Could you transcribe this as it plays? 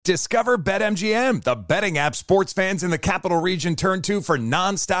Discover BetMGM, the betting app sports fans in the capital region turn to for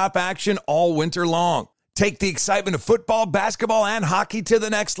nonstop action all winter long. Take the excitement of football, basketball, and hockey to the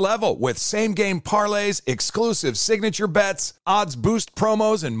next level with same-game parlays, exclusive signature bets, odds boost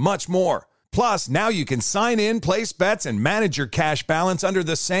promos, and much more. Plus, now you can sign in, place bets, and manage your cash balance under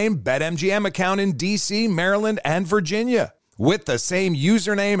the same BetMGM account in D.C., Maryland, and Virginia. With the same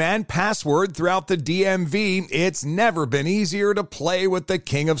username and password throughout the DMV, it's never been easier to play with the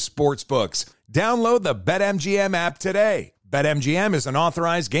king of sportsbooks. Download the BetMGM app today. BetMGM is an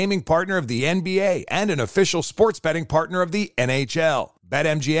authorized gaming partner of the NBA and an official sports betting partner of the NHL.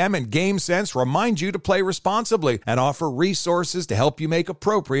 BetMGM and GameSense remind you to play responsibly and offer resources to help you make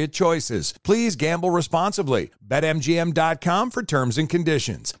appropriate choices. Please gamble responsibly. BetMGM.com for terms and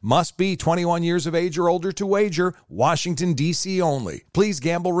conditions. Must be 21 years of age or older to wager. Washington, D.C. only. Please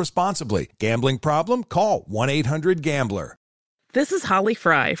gamble responsibly. Gambling problem? Call 1-800-GAMBLER. This is Holly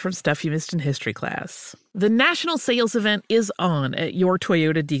Fry from Stuff You Missed in History class. The national sales event is on at your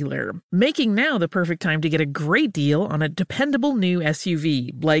Toyota dealer, making now the perfect time to get a great deal on a dependable new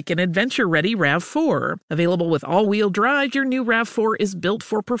SUV, like an adventure-ready RAV4. Available with all-wheel drive, your new RAV4 is built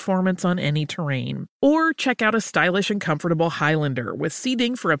for performance on any terrain. Or check out a stylish and comfortable Highlander with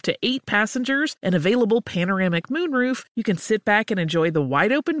seating for up to 8 passengers and available panoramic moonroof. You can sit back and enjoy the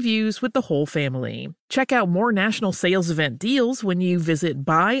wide-open views with the whole family. Check out more national sales event deals when you visit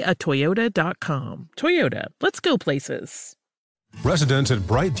buyatoyota.com. Toyota, let's go places. Residents at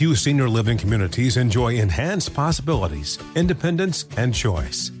Brightview Senior Living Communities enjoy enhanced possibilities, independence, and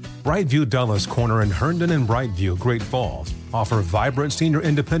choice. Brightview Dulles Corner in Herndon and Brightview Great Falls offer vibrant senior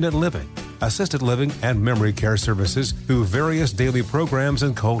independent living, assisted living, and memory care services through various daily programs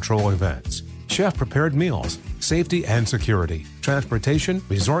and cultural events. Chef-prepared meals, safety and security, transportation,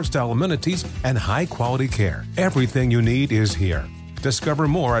 resort-style amenities, and high-quality care. Everything you need is here. Discover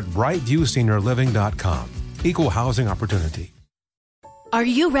more at brightviewseniorliving.com. Equal housing opportunity. Are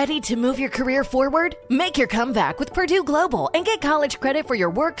you ready to move your career forward? Make your comeback with Purdue Global and get college credit for your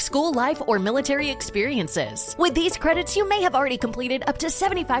work, school, life, or military experiences. With these credits, you may have already completed up to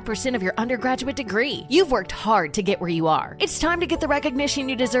 75% of your undergraduate degree. You've worked hard to get where you are. It's time to get the recognition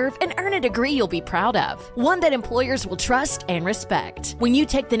you deserve and earn a degree you'll be proud of. One that employers will trust and respect. When you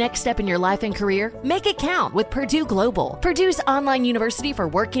take the next step in your life and career, make it count with Purdue Global, Purdue's online university for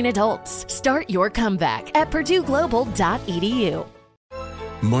working adults. Start your comeback at purdueglobal.edu.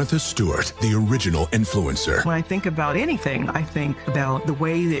 Martha Stewart, the original influencer. When I think about anything, I think about the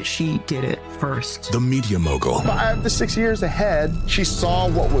way that she did it first. The media mogul. 5 to 6 years ahead, she saw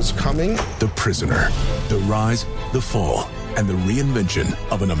what was coming. The prisoner. The rise, the fall, and the reinvention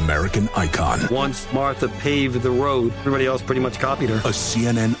of an American icon. Once Martha paved the road, everybody else pretty much copied her. A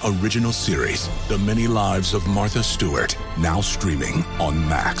CNN original series, The Many Lives of Martha Stewart, now streaming on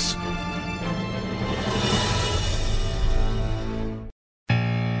Max.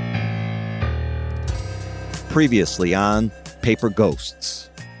 Previously on Paper Ghosts.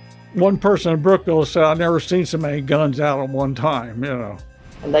 One person in Brookville said, I've never seen so many guns out at one time,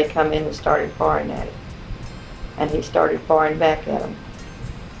 And they come in and started firing at him. And he started firing back at them.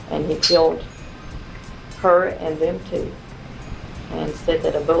 And he killed her and them too. And said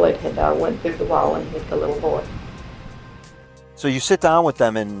that a bullet had went through the wall and hit the little boy. So you sit down with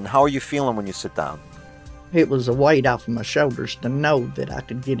them, and how are you feeling when you sit down? It was a weight off of my shoulders to know that I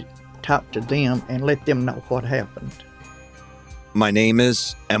could talk to them and let them know what happened. My name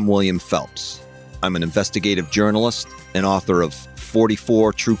is M. William Phelps. I'm an investigative journalist and author of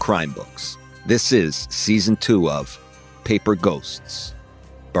 44 true crime books. This is Season 2 of Paper Ghosts,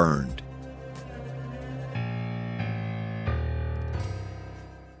 Burned.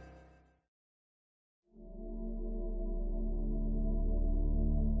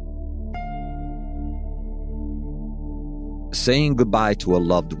 Saying goodbye to a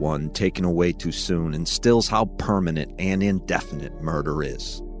loved one taken away too soon instills how permanent and indefinite murder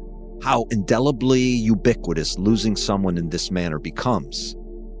is. How indelibly ubiquitous losing someone in this manner becomes,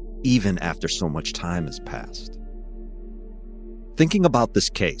 even after so much time has passed. Thinking about this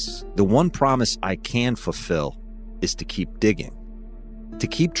case, the one promise I can fulfill is to keep digging, to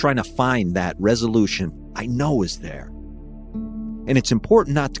keep trying to find that resolution I know is there. And it's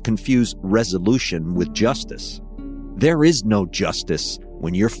important not to confuse resolution with justice. There is no justice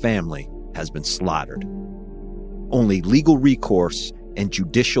when your family has been slaughtered. Only legal recourse and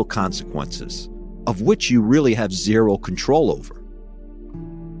judicial consequences, of which you really have zero control over.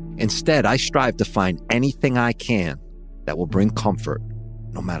 Instead, I strive to find anything I can that will bring comfort,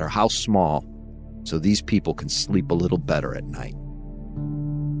 no matter how small, so these people can sleep a little better at night.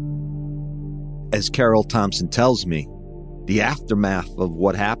 As Carol Thompson tells me, The aftermath of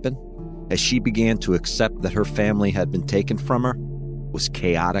what happened, as she began to accept that her family had been taken from her, was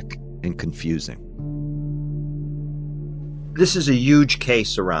chaotic and confusing. This is a huge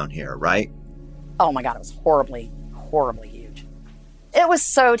case around here, right? Oh my God, it was horribly, horribly huge. It was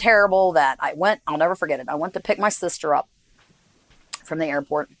so terrible that I'll never forget it. I went to pick my sister up from the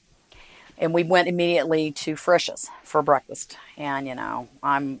airport, and we went immediately to Frisch's for breakfast. And,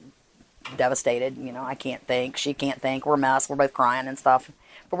 I'm devastated. I can't think. She can't think. We're a mess. We're both crying and stuff.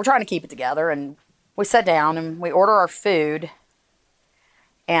 But we're trying to keep it together. And we sat down and we order our food.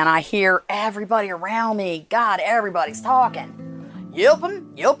 And I hear everybody around me. God, everybody's talking.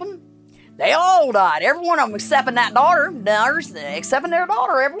 Yelping. They all died. Every one of them excepting that daughter. Excepting their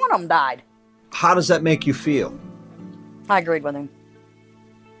daughter. Every one of them died. How does that make you feel? I agreed with him.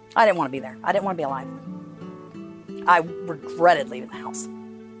 I didn't want to be there. I didn't want to be alive. I regretted leaving the house.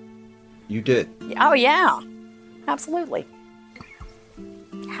 You did? Oh, yeah. Absolutely.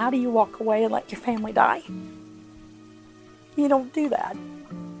 How do you walk away and let your family die? You don't do that.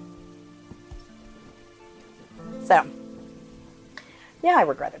 So, yeah, I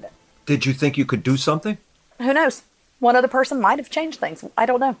regretted it. Did you think you could do something? Who knows? One other person might have changed things. I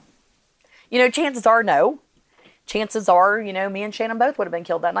don't know. Chances are no. Chances are, me and Shannon both would have been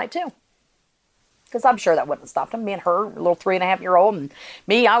killed that night too. Because I'm sure that wouldn't have stopped him. Me and her, a little 3.5-year-old, and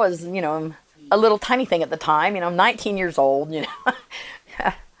me, I was, a little tiny thing at the time. I'm 19 years old,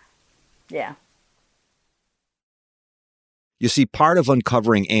 Yeah. You see, part of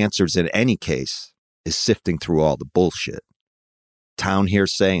uncovering answers in any case is sifting through all the bullshit. Town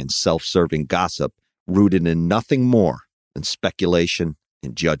hearsay and self-serving gossip rooted in nothing more than speculation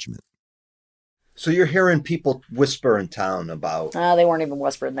and judgment. So you're hearing people whisper in town about... They weren't even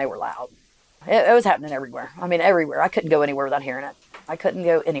whispering. They were loud. It was happening everywhere. Everywhere. I couldn't go anywhere without hearing it. I couldn't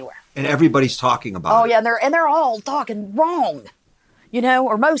go anywhere. And everybody's talking about it. Oh, yeah, and they're all talking wrong.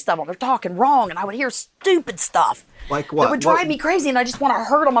 Or most of them are talking wrong, and I would hear stupid stuff. Like what? It would drive me crazy, and I just want to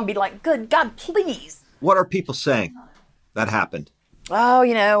hurt them and be like, good God, please. What are people saying that happened? Oh,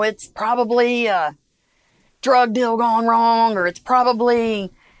 it's probably a drug deal gone wrong, or it's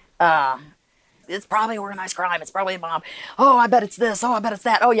probably organized crime. It's probably a mob. Oh, I bet it's this. Oh, I bet it's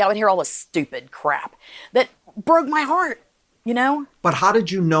that. Oh, yeah, I would hear all this stupid crap that broke my heart, But how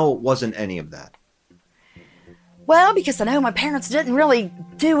did you know it wasn't any of that? Well, because I know my parents didn't really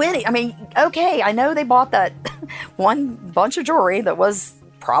do any. Okay, I know they bought that one bunch of jewelry that was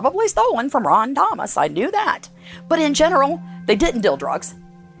probably stolen from Ron Thomas. I knew that. But in general, they didn't deal drugs.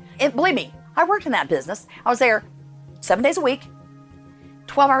 And believe me, I worked in that business. I was there 7 days a week,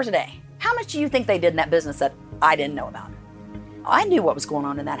 12 hours a day. How much do you think they did in that business that I didn't know about? I knew what was going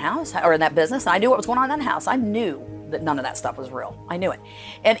on in that house, or in that business, and I knew what was going on in that house. I knew that none of that stuff was real. I knew it.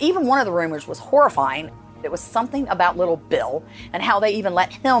 And even one of the rumors was horrifying. It was something about little Bill and how they even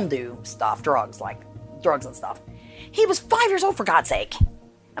let him do stuff, drugs and stuff. He was 5 years old, for God's sake. And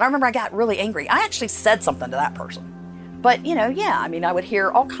I remember I got really angry. I actually said something to that person. But, I would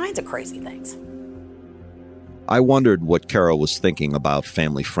hear all kinds of crazy things. I wondered what Carol was thinking about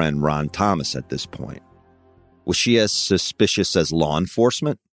family friend Ron Thomas at this point. Was she as suspicious as law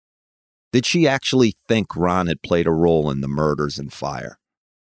enforcement? Did she actually think Ron had played a role in the murders and fire?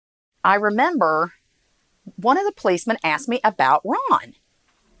 I remember one of the policemen asked me about Ron.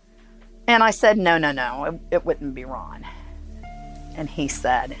 And I said, no, it wouldn't be Ron. And he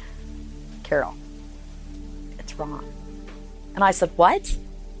said, Carol, it's Ron. And I said, what?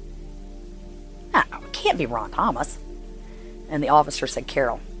 No, it can't be Ron Thomas. And the officer said,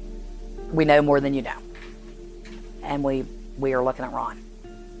 Carol, we know more than you know. And we are looking at Ron.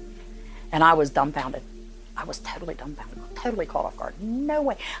 And I was dumbfounded. I was totally dumbfounded, totally caught off guard. No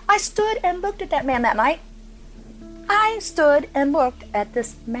way. I stood and looked at that man that night. I stood and looked at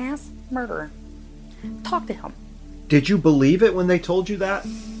this mass murderer. Talked to him. Did you believe it when they told you that?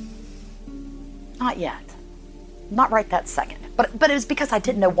 Not yet. Not right that second. But it was because I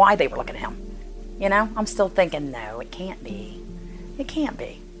didn't know why they were looking at him. I'm still thinking, no, it can't be. It can't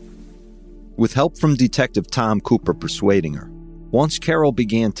be. With help from Detective Tom Cooper persuading her, once Carol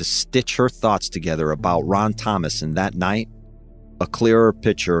began to stitch her thoughts together about Ron Thomas and that night, a clearer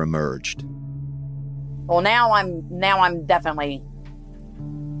picture emerged. Well, now I'm definitely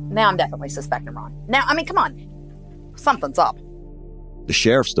suspecting Ron. Now, come on. Something's up. The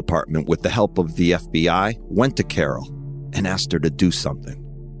sheriff's department, with the help of the FBI, went to Carol and asked her to do something.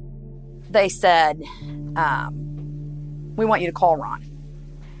 They said, we want you to call Ron.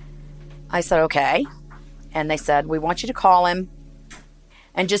 I said, okay. And they said, we want you to call him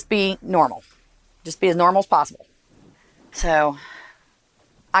and just be normal. Just be as normal as possible. So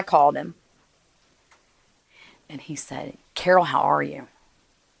I called him. And he said, Carol, how are you?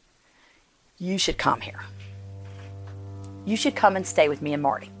 You should come here. You should come and stay with me and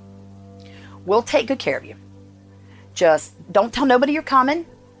Marty. We'll take good care of you. Just don't tell nobody you're coming.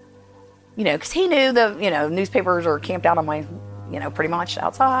 Because he knew the, newspapers are camped out on my, pretty much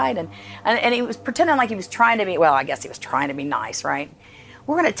outside. And he was pretending like he was trying to be, well, I guess he was trying to be nice, right?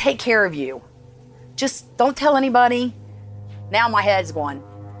 We're going to take care of you. Just don't tell anybody. Now my head's going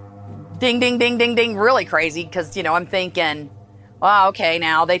ding, ding, ding, ding, ding, really crazy. Because, I'm thinking, well, okay,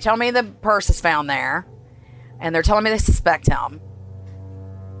 now they tell me the purse is found there. And they're telling me they suspect him.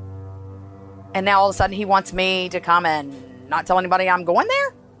 And now all of a sudden he wants me to come and not tell anybody I'm going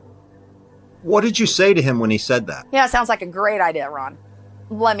there? What did you say to him when he said that? Yeah, it sounds like a great idea, Ron.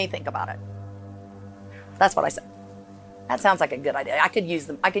 Let me think about it. That's what I said. That sounds like a good idea. I could use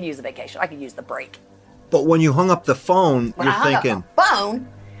the vacation. I could use the break. But when you hung up the phone, you're thinking... Phone?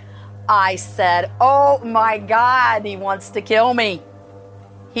 I said, oh my God, he wants to kill me.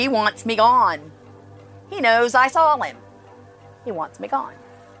 He wants me gone. He knows I saw him. He wants me gone.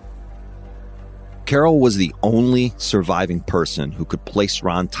 Carol was the only surviving person who could place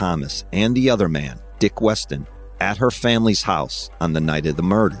Ron Thomas and the other man, Dick Weston, at her family's house on the night of the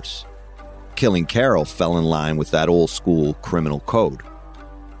murders. Killing Carol fell in line with that old school criminal code.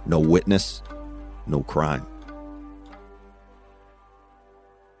 No witness, no crime.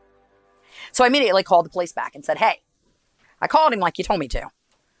 So I immediately called the police back and said, hey, I called him like you told me to.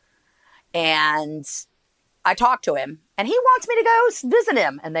 And I talked to him, and he wants me to go visit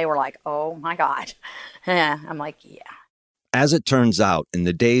him. And they were like, oh, my God. I'm like, yeah. As it turns out, in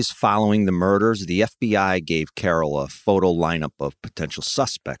the days following the murders, the FBI gave Carol a photo lineup of potential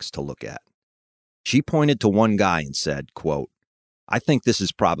suspects to look at. She pointed to one guy and said, quote, I think this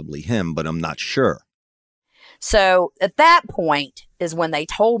is probably him, but I'm not sure. So at that point is when they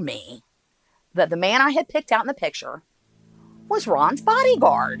told me that the man I had picked out in the picture was Ron's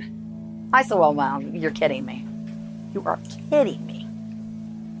bodyguard. I said, well, you're kidding me. You are kidding me.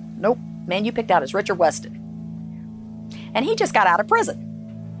 Nope. Man you picked out is Richard Weston. And he just got out of prison.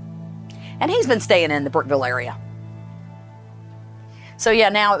 And he's been staying in the Brookville area. So yeah,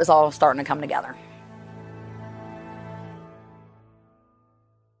 now it was all starting to come together.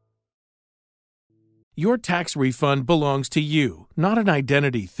 Your tax refund belongs to you, not an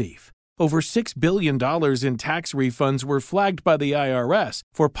identity thief. Over $6 billion in tax refunds were flagged by the IRS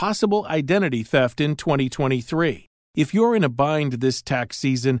for possible identity theft in 2023. If you're in a bind this tax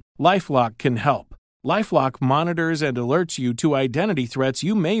season, LifeLock can help. LifeLock monitors and alerts you to identity threats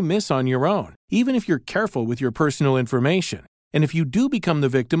you may miss on your own, even if you're careful with your personal information. And if you do become the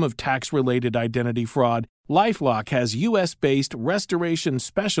victim of tax-related identity fraud, LifeLock has U.S.-based restoration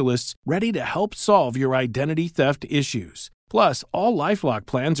specialists ready to help solve your identity theft issues. Plus, all LifeLock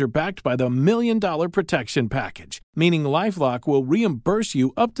plans are backed by the $1 Million Protection Package, meaning LifeLock will reimburse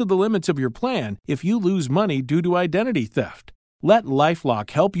you up to the limits of your plan if you lose money due to identity theft. Let LifeLock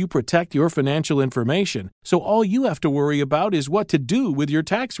help you protect your financial information, so all you have to worry about is what to do with your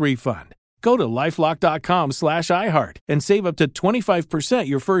tax refund. Go to LifeLock.com/iHeart and save up to 25%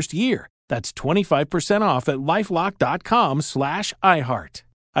 your first year. That's 25% off at LifeLock.com/iHeart.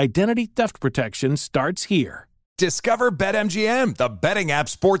 Identity theft protection starts here. Discover BetMGM, the betting app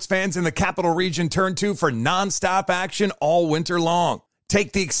sports fans in the capital region turn to for nonstop action all winter long.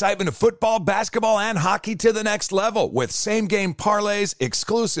 Take the excitement of football, basketball, and hockey to the next level with same-game parlays,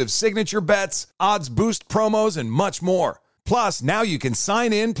 exclusive signature bets, odds boost promos, and much more. Plus, now you can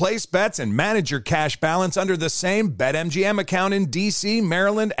sign in, place bets, and manage your cash balance under the same BetMGM account in D.C.,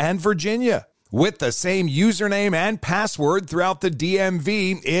 Maryland, and Virginia. With the same username and password throughout the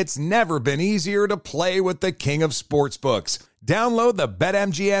DMV, it's never been easier to play with the king of sportsbooks. Download the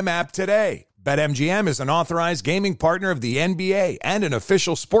BetMGM app today. BetMGM is an authorized gaming partner of the NBA and an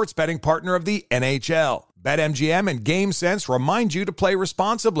official sports betting partner of the NHL. BetMGM and GameSense remind you to play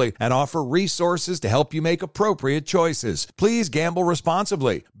responsibly and offer resources to help you make appropriate choices. Please gamble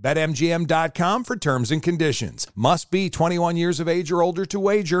responsibly. BetMGM.com for terms and conditions. Must be 21 years of age or older to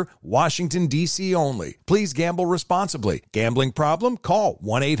wager. Washington, D.C. only. Please gamble responsibly. Gambling problem? Call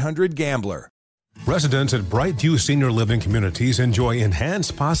 1-800-GAMBLER. Residents at Brightview Senior Living Communities enjoy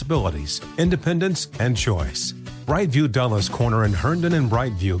enhanced possibilities, independence, and choice. Brightview Dulles Corner in Herndon and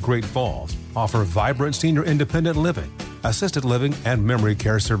Brightview, Great Falls, offer vibrant senior independent living, assisted living, and memory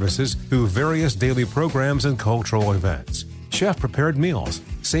care services through various daily programs and cultural events. Chef-prepared meals,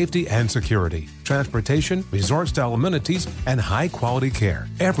 safety and security, transportation, resort-style amenities, and high-quality care.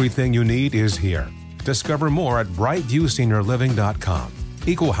 Everything you need is here. Discover more at brightviewseniorliving.com.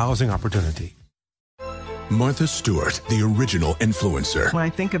 Equal housing opportunity. Martha Stewart, the original influencer. When I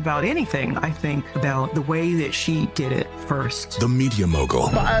think about anything, I think about the way that she did it first. The media mogul.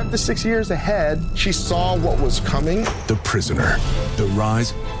 5 to 6 years ahead, she saw what was coming. The prisoner. The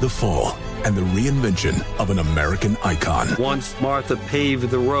rise, the fall, and the reinvention of an American icon. Once Martha paved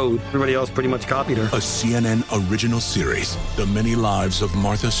the road, everybody else pretty much copied her. A CNN original series, The Many Lives of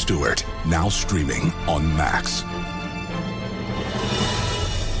Martha Stewart, now streaming on Max.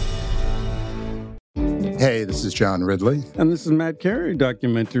 Hey, this is John Ridley. And this is Matt Carey,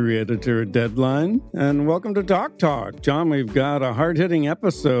 documentary editor at Deadline. And welcome to Doc Talk. John, we've got a hard-hitting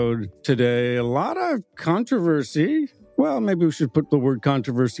episode today. A lot of controversy. Well, maybe we should put the word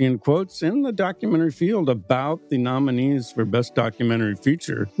controversy in quotes in the documentary field about the nominees for Best Documentary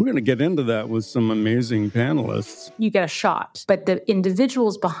Feature. We're going to get into that with some amazing panelists. You get a shot, but the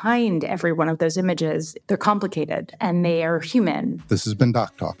individuals behind every one of those images, they're complicated and they are human. This has been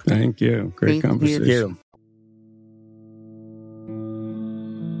Doc Talk. Thank you. Great conversation. Thank you.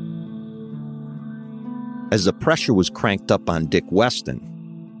 As the pressure was cranked up on Dick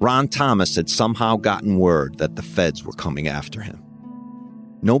Weston, Ron Thomas had somehow gotten word that the feds were coming after him.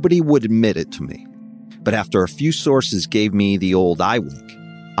 Nobody would admit it to me, but after a few sources gave me the old eye wink,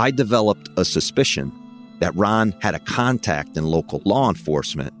 I developed a suspicion that Ron had a contact in local law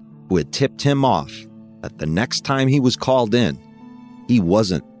enforcement who had tipped him off that the next time he was called in, he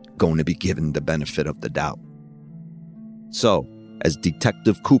wasn't going to be given the benefit of the doubt. So, as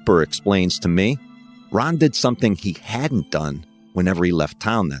Detective Cooper explains to me, Ron did something he hadn't done whenever he left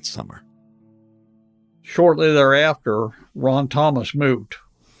town that summer. Shortly thereafter, Ron Thomas moved,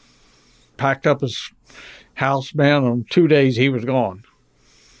 packed up his house, man, in 2 days he was gone.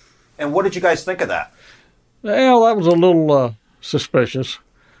 And what did you guys think of that? Well, that was a little suspicious.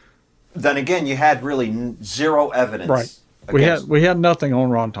 Then again, you had really zero evidence. Right. We had nothing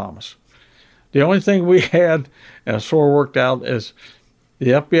on Ron Thomas. The only thing we had, and sort of worked out, is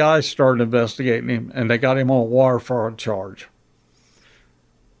the FBI started investigating him, and they got him on a wire fraud charge.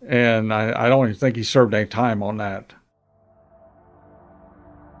 And I don't even think he served any time on that.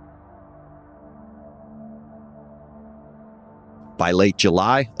 By late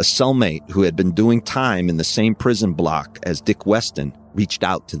July, a cellmate who had been doing time in the same prison block as Dick Weston reached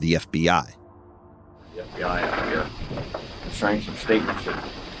out to the FBI. The FBI out here concerning some statements that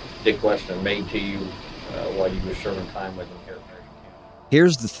Dick Weston made to you while you were serving time with him here at Marion County.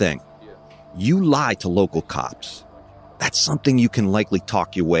 Here's the thing. You lie to local cops. That's something you can likely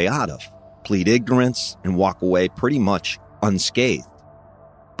talk your way out of, plead ignorance, and walk away pretty much unscathed.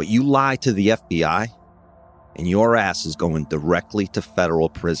 But you lie to the FBI, and your ass is going directly to federal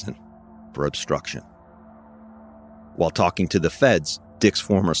prison for obstruction. While talking to the feds, Dick's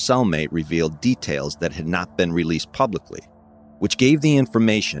former cellmate revealed details that had not been released publicly, which gave the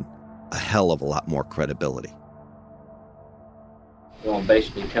information a hell of a lot more credibility. You want to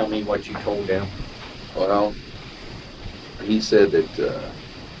basically tell me what you told them? Well, he said that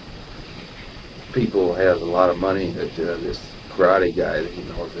people have a lot of money, that this karate guy that he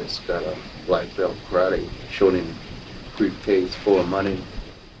knows that's got a black belt karate showed him a briefcase full of money.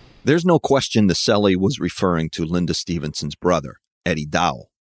 There's no question the cellie was referring to Linda Stevenson's brother, Eddie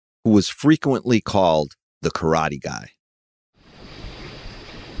Dowell, who was frequently called the karate guy.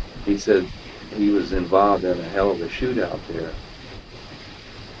 He said he was involved in a hell of a shootout there.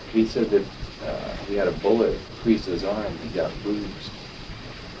 He said that he had a bullet creased his arm. He got bruised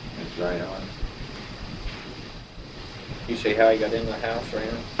in his right arm. You say how he got in the house or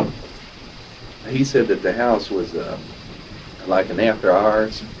anything? He said that the house was like an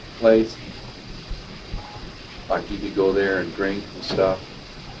after-hours place. Like you could go there and drink and stuff,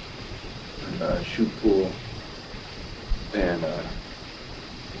 and shoot pool. And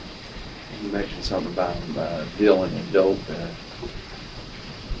he mentioned something about him dealing in dope.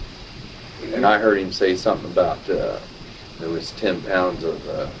 And I heard him say something about there was 10 pounds of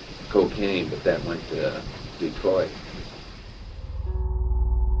cocaine, but that went to Detroit.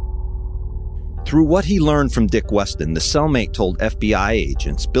 Through what he learned from Dick Weston, the cellmate told FBI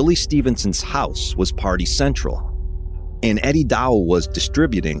agents Billy Stevenson's house was party central, and Eddie Dowell was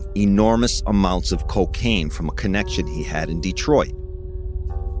distributing enormous amounts of cocaine from a connection he had in Detroit.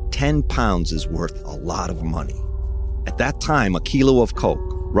 10 pounds is worth a lot of money. At that time, a kilo of coke,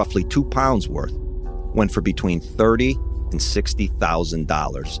 roughly 2 pounds worth, went for between $30,000 and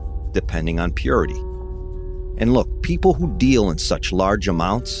 $60,000, depending on purity. And look, people who deal in such large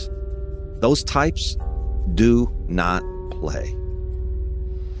amounts, those types do not play.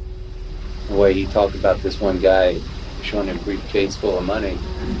 The way he talked about this one guy showing him a briefcase full of money,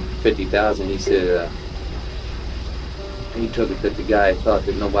 $50,000, he said he took it that the guy thought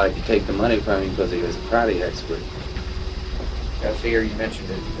that nobody could take the money from him because he was a karate expert. I see here you mentioned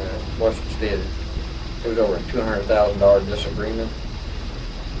that Western State, it was over a $200,000 disagreement.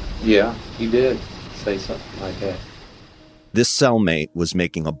 Yeah, he did say something like that. This cellmate was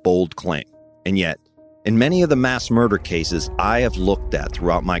making a bold claim, and yet, in many of the mass murder cases I have looked at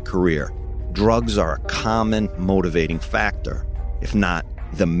throughout my career, drugs are a common motivating factor, if not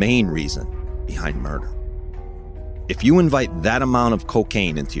the main reason behind murder. If you invite that amount of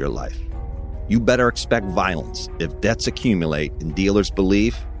cocaine into your life, you better expect violence if debts accumulate and dealers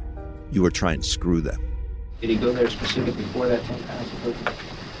believe you are trying to screw them. Did he go there specifically for that 10 pounds of cocaine?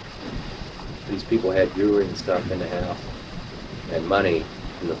 These people had jewelry and stuff in the house, and money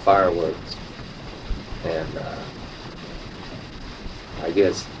from the fireworks. And I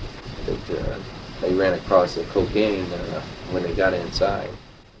guess that they ran across the cocaine when they got inside.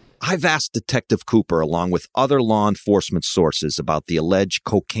 I've asked Detective Cooper along with other law enforcement sources about the alleged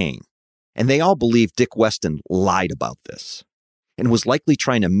cocaine, and they all believe Dick Weston lied about this and was likely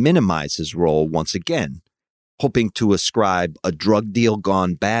trying to minimize his role once again, hoping to ascribe a drug deal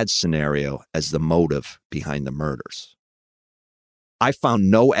gone bad scenario as the motive behind the murders. I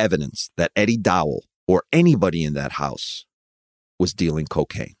found no evidence that Eddie Dowell or anybody in that house was dealing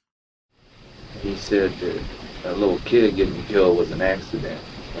cocaine. He said that a little kid getting killed was an accident,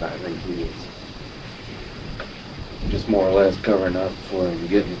 but I think he was just more or less covering up for him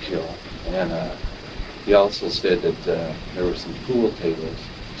getting killed. And he also said that there were some pool tables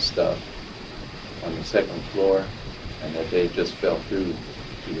stuff on the second floor, and that they just fell through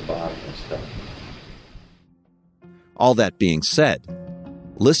to the bottom and stuff. All that being said,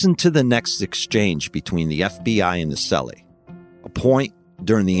 listen to the next exchange between the FBI and the cellie, a point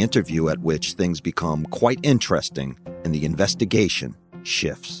during the interview at which things become quite interesting and the investigation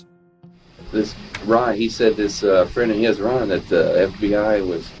shifts. This Ron, he said this friend of his, Ron, that the FBI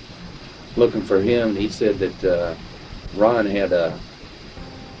was looking for him. He said that Ron had a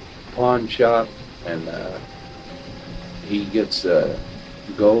pawn shop, and he gets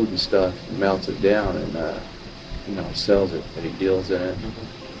gold and stuff, and melts it down, and sells it, but he deals in it.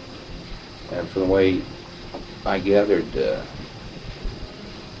 And from the way I gathered,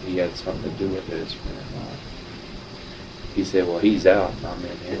 he had something to do with it. His friend. He said, well, he's out, and I'm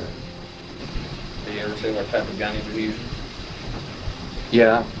in here. Did you ever say what type of gun he was using?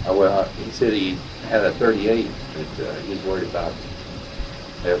 Yeah, well, he said he had a .38, but he was worried about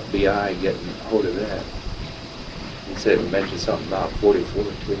the FBI getting hold of that. He said he mentioned something about 44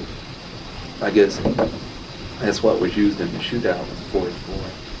 too. I guess that's what was used in the shootout was 44.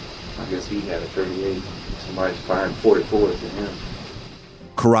 I guess he had a .38. Somebody's firing 44s at him.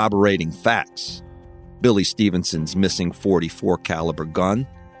 Corroborating facts. Billy Stevenson's missing .44 caliber gun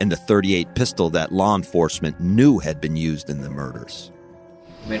and the .38 pistol that law enforcement knew had been used in the murders.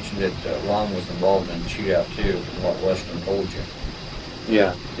 You mentioned that Ron was involved in the shootout too, from what Weston told you.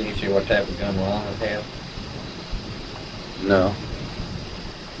 Yeah. Did you see what type of gun Ron would have? No.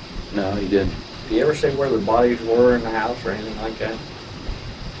 No, he didn't. Did you ever say where the bodies were in the house or anything like that?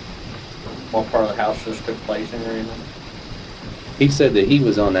 What part of the house this took place in or anything? He said that he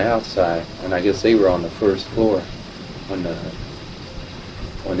was on the outside, and I guess they were on the first floor when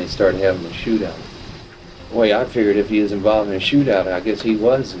they started having the shootout. The way I figured, if he was involved in a shootout, I guess he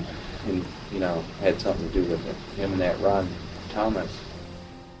was, and had something to do with it. Him and that Ron Thomas.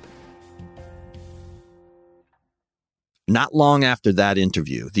 Not long after that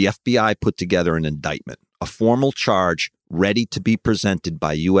interview, the FBI put together an indictment, a formal charge ready to be presented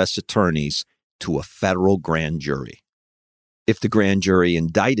by U.S. attorneys to a federal grand jury. If the grand jury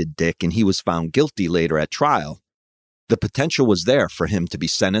indicted Dick and he was found guilty later at trial, the potential was there for him to be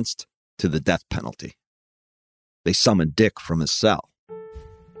sentenced to the death penalty. They summoned Dick from his cell.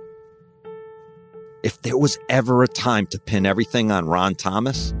 If there was ever a time to pin everything on Ron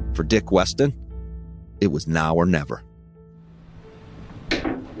Thomas for Dick Weston, it was now or never.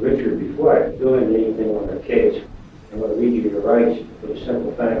 Richard, before I do anything on the case, I want to read you your rights for the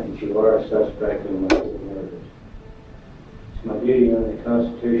simple fact that you are a suspect in multiple murders. It's my duty under the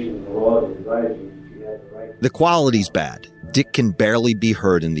Constitution and the law to advise you that you have the right. The quality's bad. Dick can barely be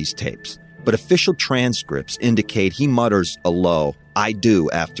heard in these tapes, but official transcripts indicate he mutters a low, "I do,"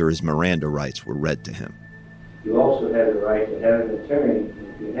 after his Miranda rights were read to him. You also have the right to have an attorney,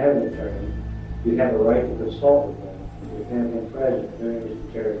 and if you have an attorney, you have a right to consult with them. If you have been present during this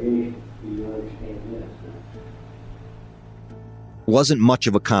interrogation, do you understand this? Wasn't much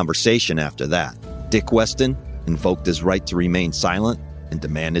of a conversation after that. Dick Weston invoked his right to remain silent and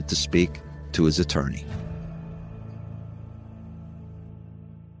demanded to speak to his attorney.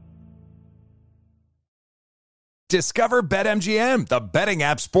 Discover BetMGM, the betting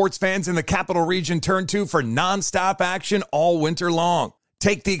app sports fans in the capital region turn to for nonstop action all winter long.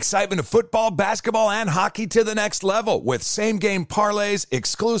 Take the excitement of football, basketball, and hockey to the next level with same-game parlays,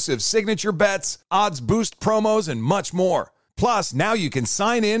 exclusive signature bets, odds boost promos, and much more. Plus, now you can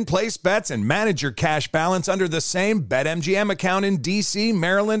sign in, place bets, and manage your cash balance under the same BetMGM account in D.C.,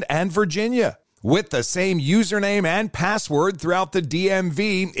 Maryland, and Virginia. With the same username and password throughout the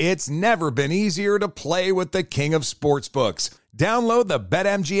DMV, it's never been easier to play with the king of sportsbooks. Download the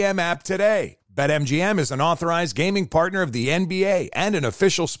BetMGM app today. BetMGM is an authorized gaming partner of the NBA and an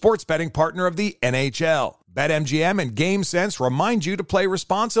official sports betting partner of the NHL. BetMGM and GameSense remind you to play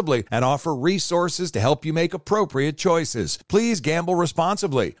responsibly and offer resources to help you make appropriate choices. Please gamble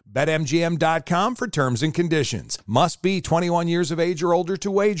responsibly. BetMGM.com for terms and conditions. Must be 21 years of age or older to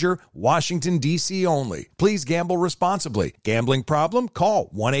wager. Washington, D.C. only. Please gamble responsibly. Gambling problem? Call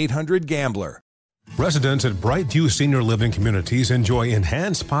 1-800-GAMBLER. Residents at Brightview Senior Living Communities enjoy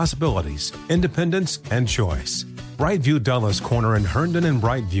enhanced possibilities, independence, and choice. Brightview Dulles Corner in Herndon and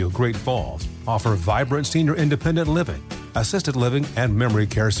Brightview, Great Falls, offer vibrant senior independent living, assisted living, and memory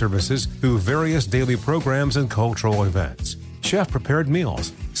care services through various daily programs and cultural events. Chef-prepared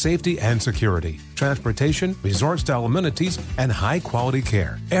meals, safety and security, transportation, resort-style amenities, and high-quality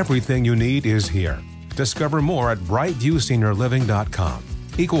care. Everything you need is here. Discover more at brightviewseniorliving.com.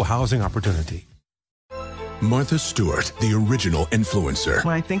 Equal housing opportunity. Martha Stewart, the original influencer.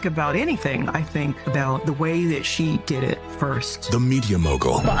 When I think about anything, I think about the way that she did it first. The media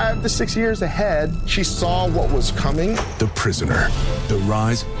mogul. 5 to 6 years ahead, she saw what was coming. The prisoner. The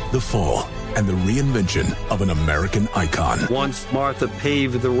rise, the fall, and the reinvention of an American icon. Once Martha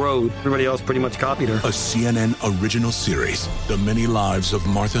paved the road, everybody else pretty much copied her. A CNN original series, The Many Lives of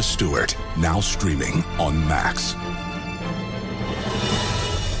Martha Stewart, now streaming on Max.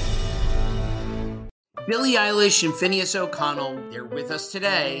 Billie Eilish and Phineas O'Connell, they're with us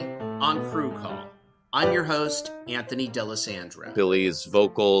today on Crew Call. I'm your host, Anthony D'Alessandro. Billie's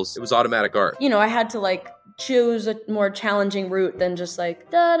vocals, it was automatic art. You know, I had to choose a more challenging route than just da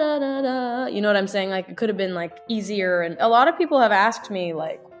da da da. You know what I'm saying? It could have been easier. And a lot of people have asked me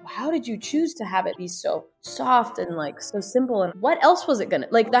how did you choose to have it be so soft and so simple? And what else was it gonna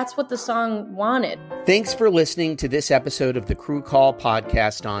that's what the song wanted. Thanks for listening to this episode of the Crew Call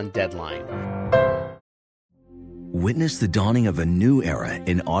podcast on Deadline. Witness the dawning of a new era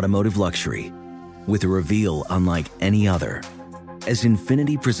in automotive luxury with a reveal unlike any other as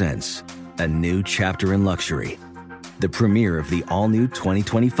Infiniti presents a new chapter in luxury, the premiere of the all-new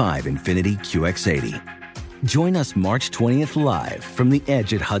 2025 Infiniti QX80. Join us March 20th live from the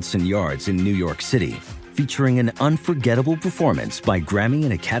Edge at Hudson Yards in New York City, featuring an unforgettable performance by Grammy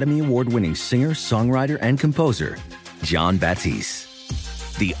and Academy Award-winning singer, songwriter, and composer Jon Batiste.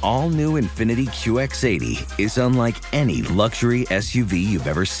 The all-new Infiniti QX80 is unlike any luxury SUV you've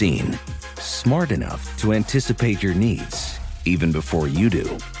ever seen. Smart enough to anticipate your needs, even before you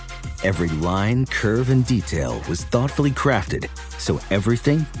do. Every line, curve, and detail was thoughtfully crafted, so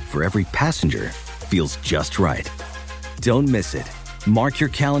everything for every passenger feels just right. Don't miss it. Mark your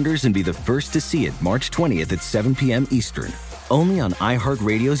calendars and be the first to see it March 20th at 7 p.m. Eastern, only on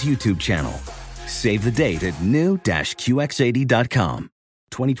iHeartRadio's YouTube channel. Save the date at new-QX80.com.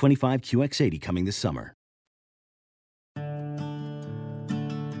 2025 QX80 coming this summer.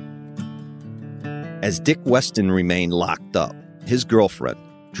 As Dick Weston remained locked up, his girlfriend,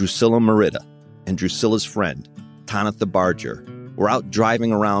 Drusilla Merida, and Drusilla's friend, Tonitha Barger, were out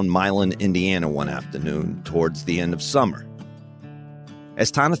driving around Milan, Indiana one afternoon towards the end of summer.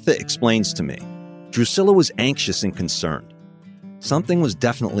 As Tonitha explains to me, Drusilla was anxious and concerned. Something was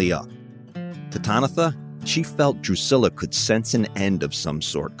definitely up. To Tonitha, she felt Drusilla could sense an end of some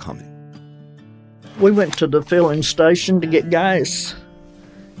sort coming. We went to the filling station to get gas,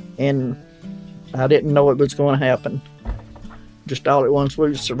 and I didn't know it was going to happen. Just all at once, we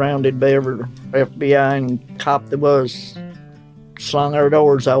were surrounded by every FBI and cop there was. Slung our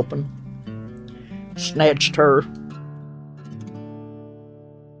doors open, snatched her.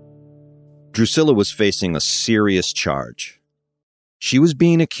 Drusilla was facing a serious charge. She was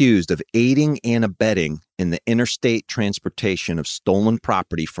being accused of aiding and abetting in the interstate transportation of stolen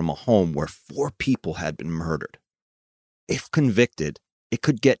property from a home where 4 people had been murdered. If convicted, it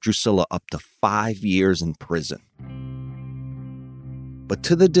could get Drusilla up to 5 years in prison. But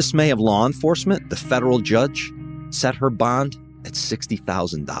to the dismay of law enforcement, the federal judge set her bond at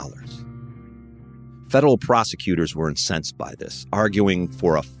 $60,000. Federal prosecutors were incensed by this, arguing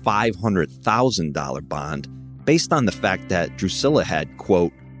for a $500,000 bond based on the fact that Drusilla had,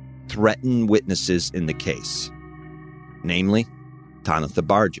 quote, threatened witnesses in the case, namely Tonitha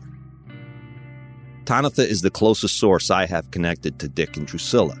Barger. Tonatha is the closest source I have connected to Dick and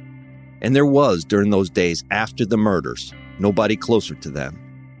Drusilla. And there was, during those days after the murders, nobody closer to them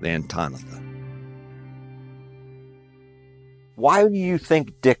than Tonatha. Why do you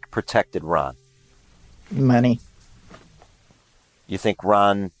think Dick protected Ron? Money. You think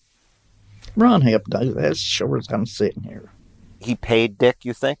Ron helped do that as sure as I'm sitting here. He paid Dick,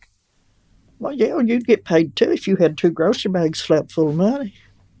 you think? Well, yeah, you'd get paid too if you had 2 grocery bags slapped full of money.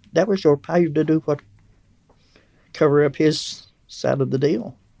 That was your pay to do what? Cover up his side of the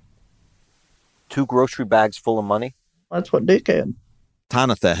deal. 2 grocery bags full of money? That's what Dick had.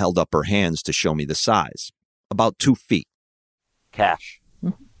 Tonatha held up her hands to show me the size. About 2 feet. Cash.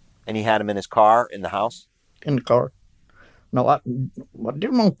 Mm-hmm. And he had them in his car, in the house? In the car. No, I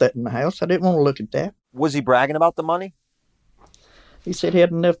didn't want that in the house. I didn't want to look at that. Was he bragging about the money? He said he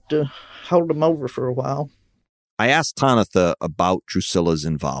had enough to hold him over for a while. I asked Tonatha about Drusilla's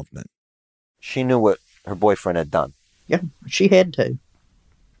involvement. She knew what her boyfriend had done. Yeah, she had to.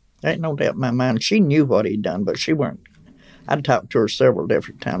 There ain't no doubt in my mind. She knew what he'd done, but she weren't. I'd talked to her several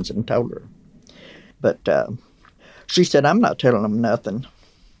different times and told her. But she said, I'm not telling them nothing.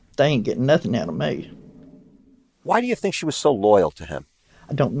 They ain't getting nothing out of me. Why do you think she was so loyal to him?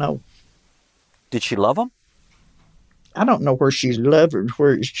 I don't know. Did she love him? I don't know where she's loved or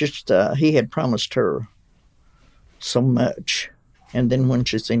where it's just he had promised her so much. And then when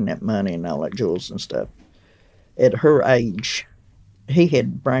she seen that money and all that jewels and stuff, at her age, he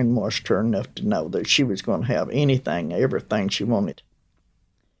had brainwashed her enough to know that she was going to have anything, everything she wanted.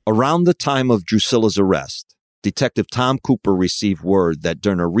 Around the time of Drusilla's arrest, Detective Tom Cooper received word that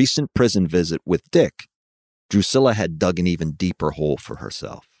during a recent prison visit with Dick, Drusilla had dug an even deeper hole for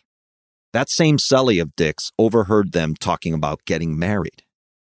herself. That same cellie of Dick's overheard them talking about getting married.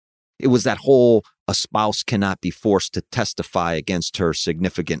 It was that whole a spouse cannot be forced to testify against her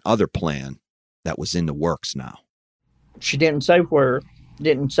significant other plan that was in the works now. She didn't say where,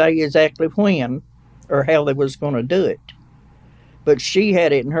 didn't say exactly when or how they was going to do it. But she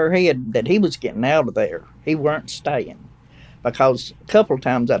had it in her head that he was getting out of there. He weren't staying. Because a couple of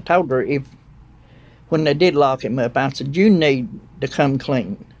times I told her when they did lock him up, I said, you need to come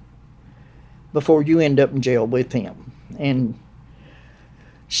clean before you end up in jail with him. And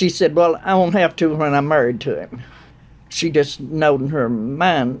she said, well, I won't have to when I'm married to him. She just knowed in her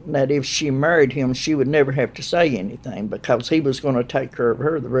mind that if she married him, she would never have to say anything because he was going to take care of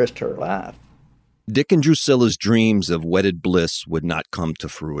her the rest of her life. Dick and Drusilla's dreams of wedded bliss would not come to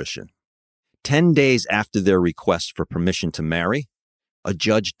fruition. 10 days after their request for permission to marry, a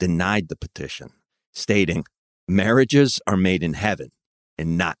judge denied the petition, stating, marriages are made in heaven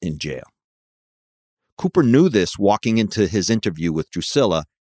and not in jail. Cooper knew this walking into his interview with Drusilla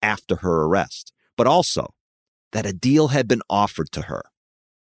after her arrest, but also that a deal had been offered to her.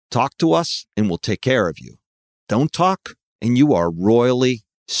 Talk to us and we'll take care of you. Don't talk and you are royally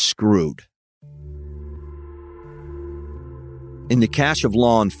screwed. In the cache of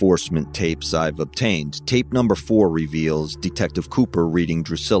law enforcement tapes I've obtained, tape number 4 reveals Detective Cooper reading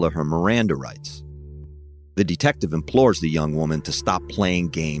Drusilla her Miranda rights. The detective implores the young woman to stop playing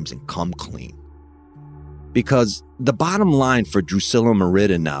games and come clean. Because the bottom line for Drusilla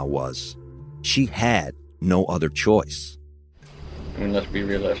Merida now was, she had no other choice. I mean, let's be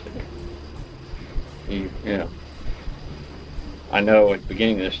realistic. You know, I know at the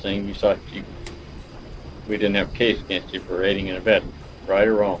beginning of this thing, you thought we didn't have a case against you for aiding and abetting, right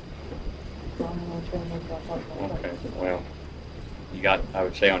or wrong? Okay, well, you got, I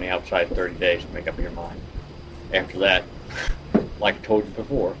would say, on the outside 30 days to make up your mind. After that, like I told you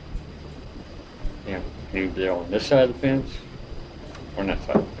before, you know, either on this side of the fence or on that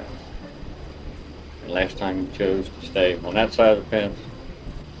side of the fence. And last time you chose to stay on that side of the fence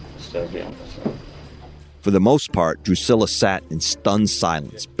instead of on this side. For the most part, Drusilla sat in stunned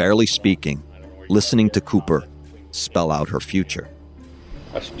silence, barely speaking, listening to Cooper spell out her future.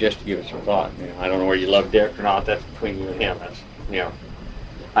 I suggest you give it some thought. You know, I don't know where you love Dick or not. That's between you and him. That's, you know,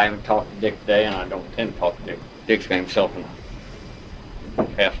 I haven't talked to Dick today, and I don't intend to talk to Dick. Dick's got himself in a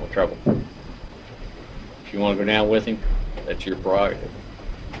hassle of trouble. If you want to go down with him, that's your prerogative.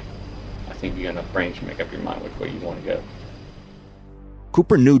 I think you got enough brains to make up your mind which way you want to go.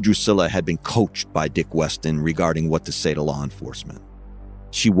 Cooper knew Drusilla had been coached by Dick Weston regarding what to say to law enforcement.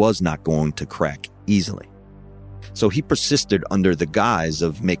 She was not going to crack easily. So he persisted under the guise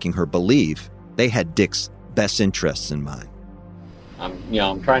of making her believe they had Dick's best interests in mind.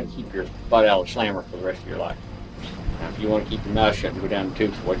 I'm trying to keep your butt out of the slammer for the rest of your life. Now, if you want to keep your mouth shut and go down the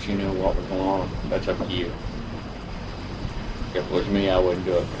tubes for what you knew what was going on, that's up to you. If it was me, I wouldn't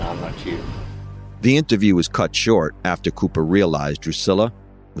do it, but I'm not you. The interview was cut short after Cooper realized Drusilla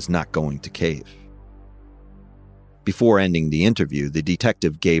was not going to cave. Before ending the interview, the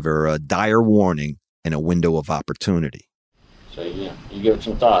detective gave her a dire warning and a window of opportunity. So, you give it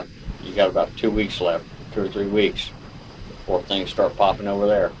some thought. You got about 2 weeks left, 2 or 3 weeks, before things start popping over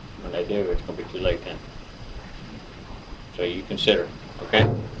there. When they do, it's going to be too late then. So you consider, okay?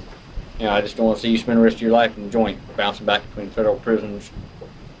 I just don't want to see you spend the rest of your life in the joint, bouncing back between federal prisons,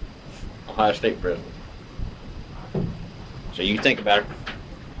 Ohio State prisons. So you think about it.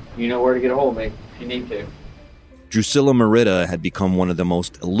 You know where to get a hold of me if you need to. Drusilla Merida had become one of the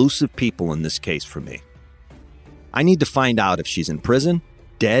most elusive people in this case for me. I need to find out if she's in prison,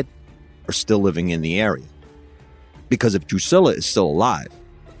 dead, or still living in the area. Because if Drusilla is still alive,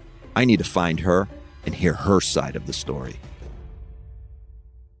 I need to find her and hear her side of the story.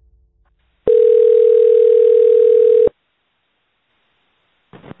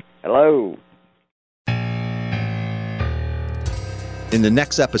 Hello. In the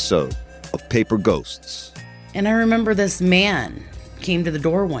next episode of Paper Ghosts. And I remember this man came to the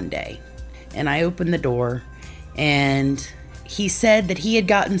door one day, and I opened the door, and he said that he had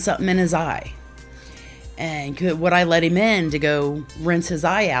gotten something in his eye. And would I let him in to go rinse his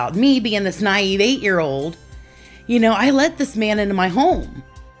eye out? Me being this naive 8-year-old, I let this man into my home.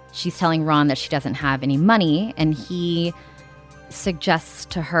 She's telling Ron that she doesn't have any money, and he suggests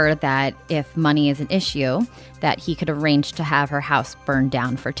to her that if money is an issue, that he could arrange to have her house burned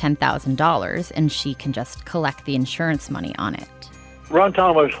down for $10,000, and she can just collect the insurance money on it. Ron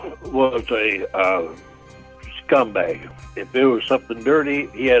Thomas was a scumbag. If it was something dirty,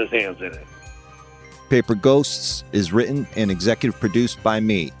 he had his hands in it. Paper Ghosts is written and executive produced by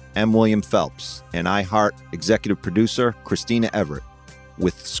me, M. William Phelps, and iHeart executive producer Christina Everett,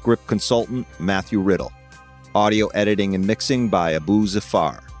 with script consultant Matthew Riddle. Audio editing and mixing by Abu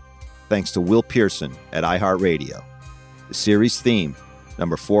Zafar. Thanks to Will Pearson at iHeartRadio. The series theme,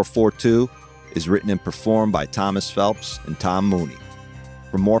 number 442, is written and performed by Thomas Phelps and Tom Mooney.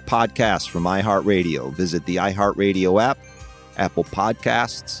 For more podcasts from iHeartRadio, visit the iHeartRadio app, Apple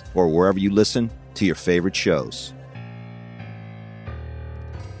Podcasts, or wherever you listen to your favorite shows.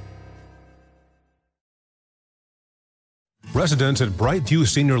 Residents at Brightview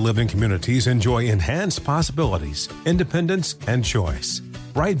Senior Living Communities enjoy enhanced possibilities, independence, and choice.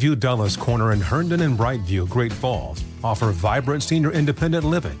 Brightview Dulles Corner in Herndon and Brightview, Great Falls, offer vibrant senior independent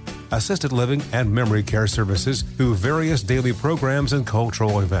living, assisted living, and memory care services through various daily programs and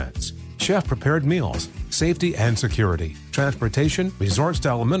cultural events. Chef-prepared meals, safety and security, transportation,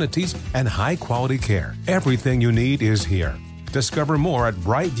 resort-style amenities, and high-quality care. Everything you need is here. Discover more at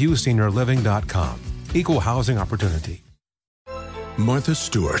brightviewseniorliving.com. Equal housing opportunity. Martha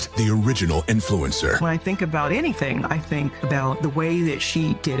Stewart, the original influencer. When I think about anything, I think about the way that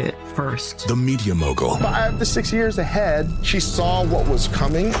she did it first. The media mogul. 5 to 6 years ahead, she saw what was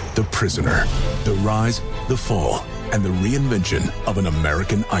coming. The prisoner. The rise, the fall, and the reinvention of an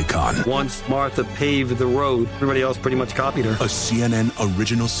American icon. Once Martha paved the road, everybody else pretty much copied her. A CNN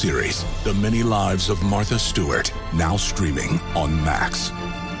original series, The Many Lives of Martha Stewart, now streaming on Max.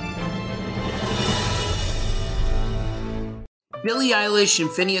 Billie Eilish and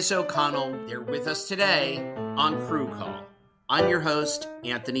Phineas O'Connell, they're with us today on Crew Call. I'm your host,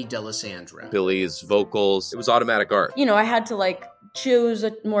 Anthony D'Alessandro. Billie's vocals, it was automatic art. I had to choose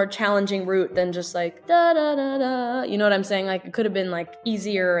a more challenging route than just da da da da. You know what I'm saying? It could have been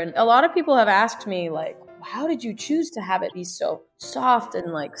easier. And a lot of people have asked me how did you choose to have it be so soft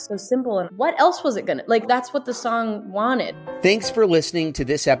and so simple? And what else was it gonna that's what the song wanted. Thanks for listening to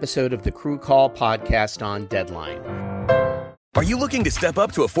this episode of the Crew Call podcast on Deadline. Are you looking to step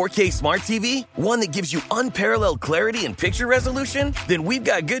up to a 4K smart TV? One that gives you unparalleled clarity and picture resolution? Then we've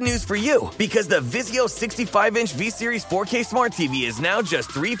got good news for you, because the Vizio 65-inch V-Series 4K smart TV is now just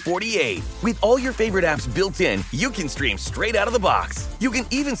 $348. With all your favorite apps built in, you can stream straight out of the box. You can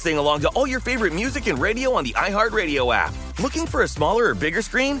even sing along to all your favorite music and radio on the iHeartRadio app. Looking for a smaller or bigger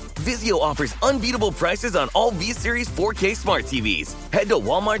screen? Vizio offers unbeatable prices on all V-Series 4K smart TVs. Head to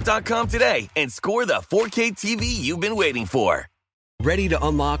Walmart.com today and score the 4K TV you've been waiting for. Ready to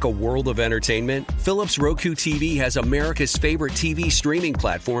unlock a world of entertainment? Philips Roku TV has America's favorite TV streaming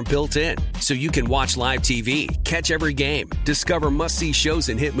platform built in, so you can watch live TV, catch every game, discover must-see shows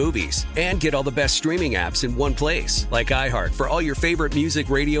and hit movies, and get all the best streaming apps in one place, like iHeart for all your favorite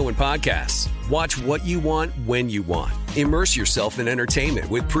music, radio, and podcasts. Watch what you want, when you want. Immerse yourself in entertainment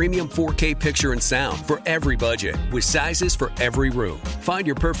with premium 4K picture and sound for every budget, with sizes for every room. Find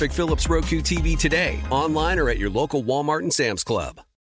your perfect Philips Roku TV today, online or at your local Walmart and Sam's Club.